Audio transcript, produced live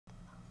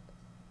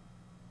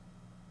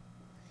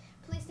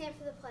stand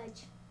for the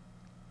pledge.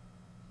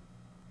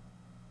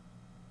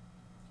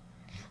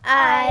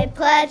 I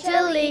pledge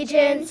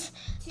allegiance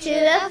to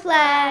the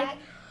flag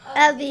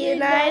of the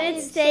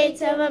United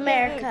States of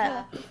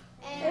America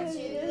and to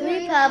the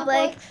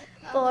republic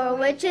for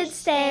which it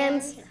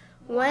stands,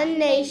 one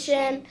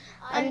nation,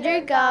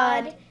 under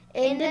God,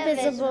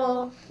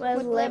 indivisible,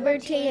 with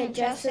liberty and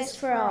justice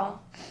for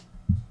all.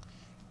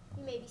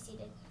 You may be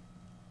seated.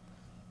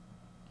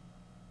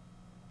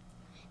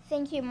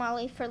 Thank you,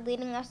 Molly, for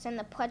leading us in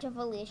the Pledge of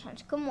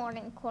Allegiance. Good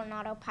morning,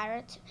 Coronado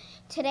Pirates.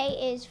 Today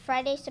is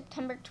Friday,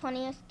 September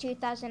 20th,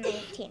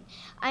 2018.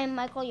 I am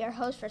Michael, your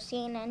host for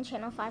CNN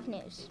Channel 5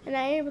 News. And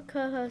I am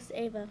co-host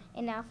Ava.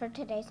 And now for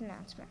today's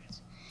announcements.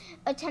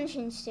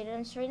 Attention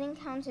students, Reading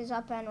Counts is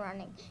up and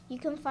running. You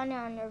can find it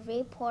on your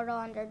V portal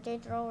under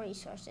Digital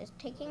Resources.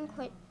 Taking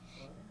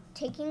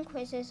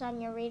quizzes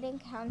on your Reading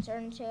Counts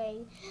earns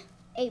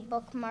a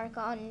bookmark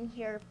on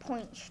your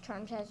points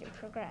terms as you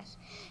progress.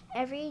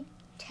 Every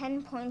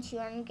 10 points you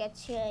earn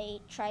gets you a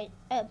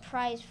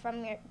prize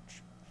from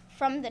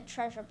the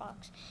treasure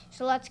box.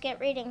 So let's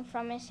get reading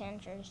from Miss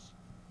Andrews.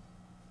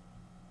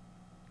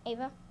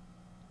 Ava?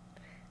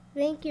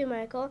 Thank you,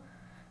 Michael.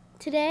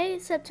 Today,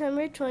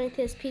 September 20th,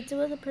 is Pizza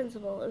with the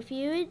Principal. If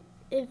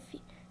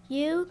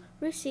you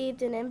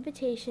received an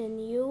invitation,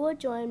 you will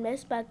join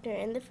Miss Buckner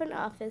in the front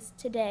office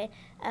today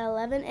at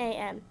 11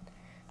 a.m.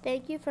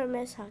 Thank you from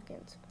Miss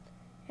Hawkins.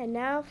 And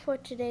now for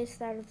today's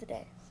thought of the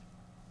day.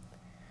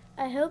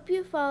 I hope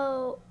you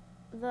follow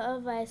the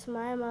advice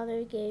my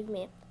mother gave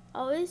me.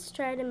 Always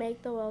try to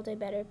make the world a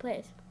better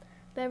place.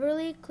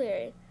 Beverly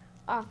Cleary,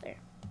 author.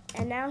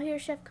 And now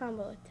here's Chef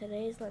Combo with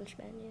today's lunch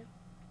menu.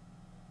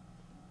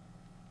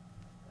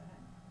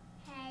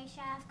 Hey,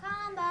 Chef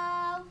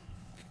Combo.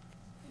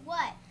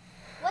 What?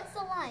 What's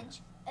the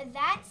lunch?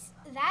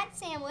 That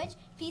sandwich,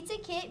 pizza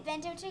kit,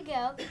 bento to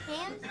go,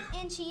 ham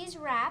and cheese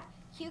wrap,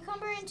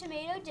 cucumber and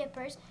tomato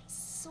dippers,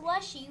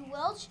 slushy,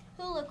 Welch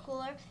hula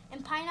cooler,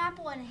 and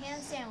pineapple and ham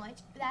sandwich.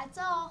 That's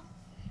all.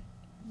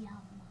 Yum.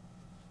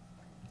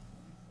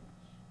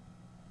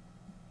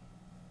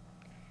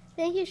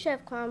 Thank you,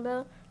 Chef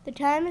Combo. The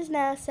time is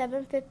now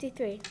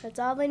 7:53. That's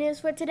all the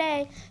news for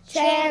today.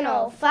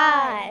 Channel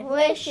 5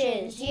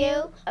 wishes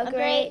you a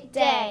great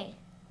day.